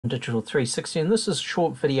Digital 360, and this is a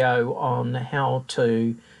short video on how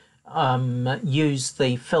to use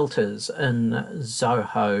the filters in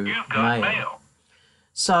Zoho Mail.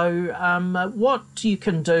 So what you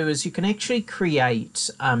can do is you can actually create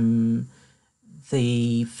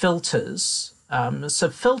the filters. So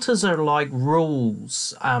filters are like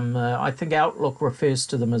rules. I think Outlook refers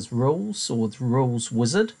to them as rules, or the rules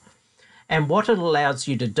wizard. And what it allows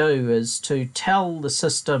you to do is to tell the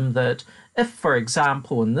system that if, for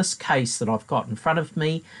example, in this case that I've got in front of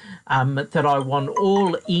me, that I want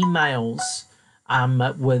all emails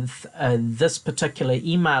with this particular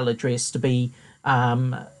email address to be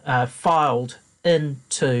filed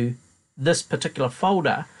into this particular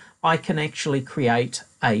folder, I can actually create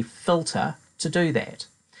a filter to do that.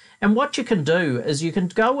 And what you can do is you can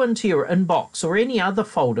go into your inbox or any other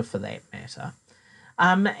folder for that matter,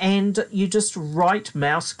 and you just right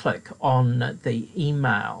mouse click on the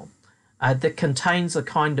email that contains the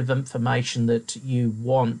kind of information that you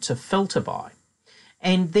want to filter by.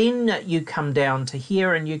 And then you come down to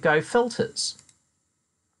here and you go filters.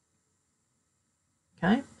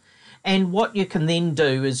 Okay. And what you can then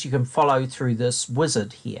do is you can follow through this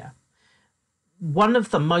wizard here. One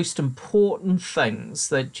of the most important things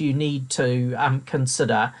that you need to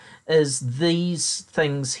consider is these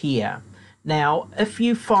things here. Now, if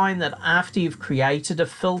you find that after you've created a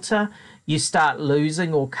filter, you start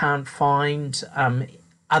losing or can't find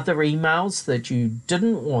other emails that you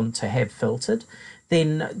didn't want to have filtered,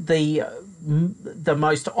 then the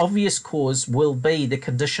most obvious cause will be the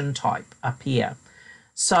condition type up here.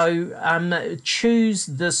 So choose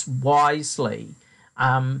this wisely,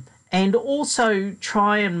 and also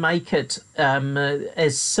try and make it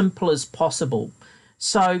as simple as possible.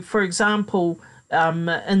 So, for example,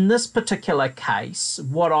 in this particular case,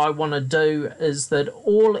 what I want to do is that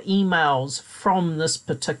all emails from this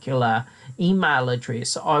particular email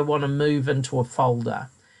address, I want to move into a folder.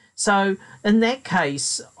 So in that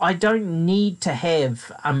case, I don't need to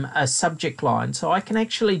have a subject line, so I can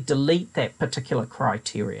actually delete that particular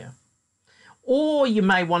criteria. Or you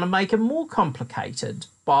may want to make it more complicated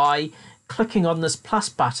by clicking on this plus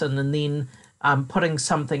button and then putting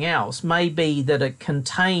something else. Maybe that it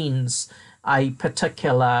contains a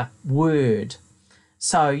particular word,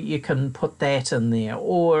 so you can put that in there,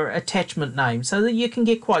 or attachment name, so that you can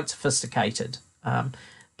get quite sophisticated.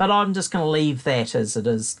 But I'm just going to leave that as it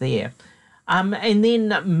is there. And then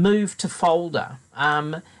move to folder,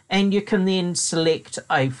 and you can then select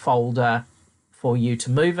a folder for you to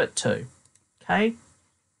move it to. Okay.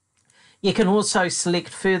 You can also select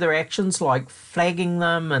further actions like flagging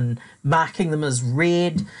them and marking them as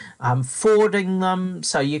read, forwarding them.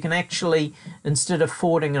 So you can actually, instead of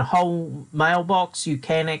forwarding a whole mailbox, you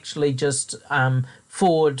can actually just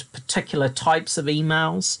forward particular types of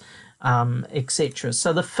emails, etc.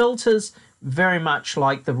 So the filters, very much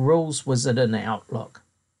like the rules wizard in Outlook.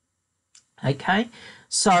 Okay,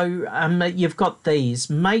 so you've got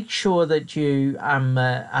these. Make sure that you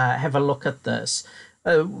have a look at this.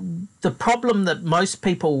 The problem that most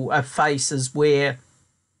people face is where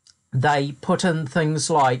they put in things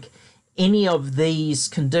like any of these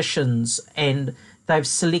conditions and they've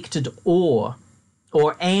selected or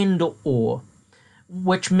and,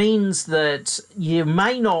 which means that you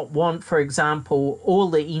may not want, for example, all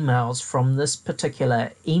the emails from this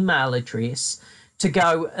particular email address to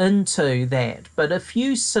go into that. But if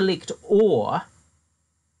you select or,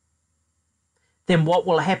 then what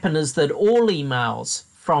will happen is that all emails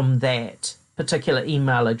from that particular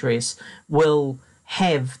email address will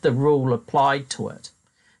have the rule applied to it.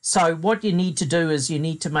 So what you need to do is you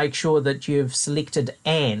need to make sure that you've selected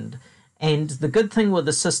and the good thing with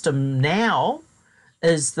the system now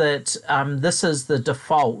is that this is the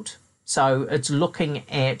default. So it's looking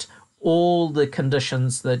at all the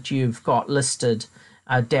conditions that you've got listed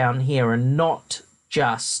down here, and not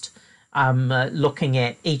just looking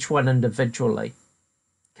at each one individually,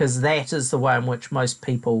 because that is the way in which most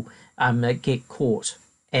people get caught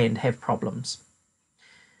and have problems.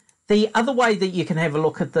 The other way that you can have a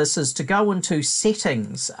look at this is to go into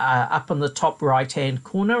settings up in the top right hand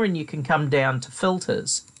corner, and you can come down to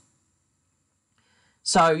filters.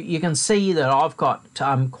 So you can see that I've got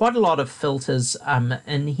quite a lot of filters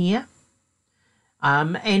in here.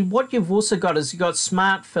 And what you've also got is you've got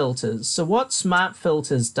smart filters. So what smart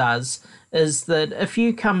filters does is that if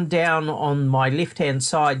you come down on my left hand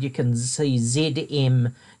side, you can see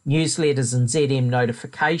ZM newsletters and ZM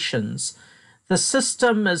notifications. The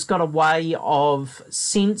system has got a way of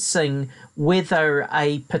sensing whether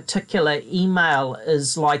a particular email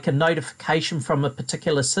is like a notification from a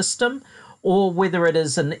particular system or whether it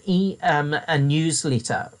is a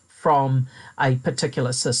newsletter from a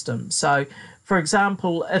particular system. So, for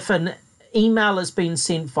example, if an email has been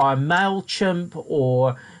sent via MailChimp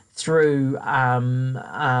or through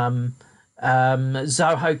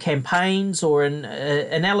Zoho campaigns or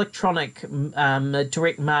an electronic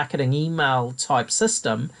direct marketing email type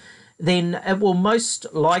system, then it will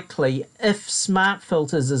most likely, if Smart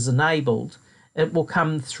Filters is enabled, it will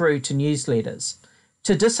come through to newsletters.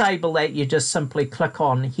 To disable that, you just simply click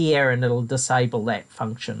on here and it'll disable that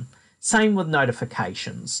function. Same with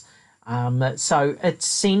notifications. So it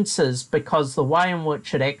senses, because the way in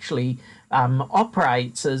which it actually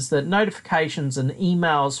operates is that notifications and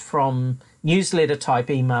emails from newsletter type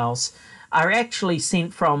emails are actually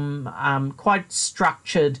sent from quite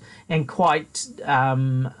structured and quite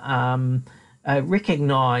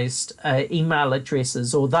recognized email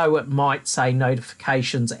addresses, although it might say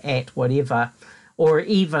notifications at whatever, or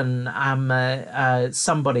even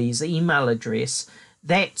somebody's email address.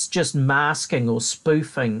 That's just masking or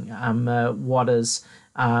spoofing what is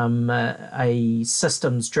a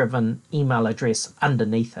systems-driven email address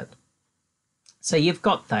underneath it. So you've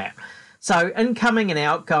got that. So incoming and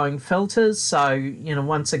outgoing filters. So,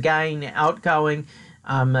 once again, outgoing,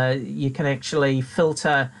 you can actually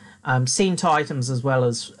filter sent items as well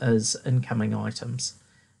as incoming items.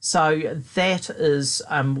 So that is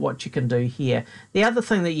what you can do here. The other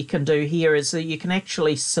thing that you can do here is that you can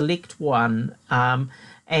actually select one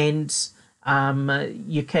and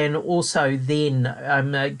you can also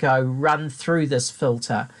then go run through this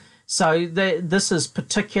filter. So this is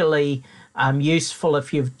particularly useful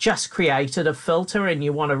if you've just created a filter and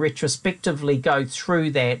you want to retrospectively go through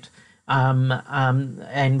that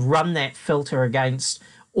and run that filter against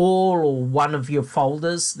all or one of your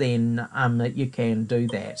folders, then you can do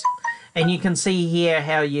that. And you can see here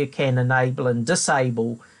how you can enable and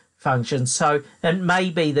disable functions. So it may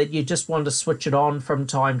be that you just want to switch it on from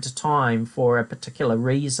time to time for a particular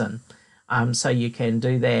reason. So you can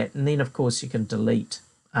do that. And then, of course, you can delete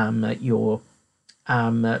your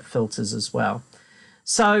filters as well.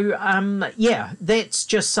 So, yeah, that's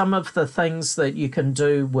just some of the things that you can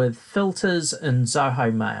do with filters in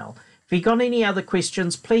Zoho Mail. If you've got any other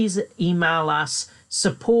questions, please email us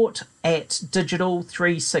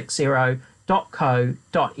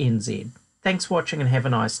support@digital360.co.nz. Thanks for watching and have a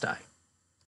nice day.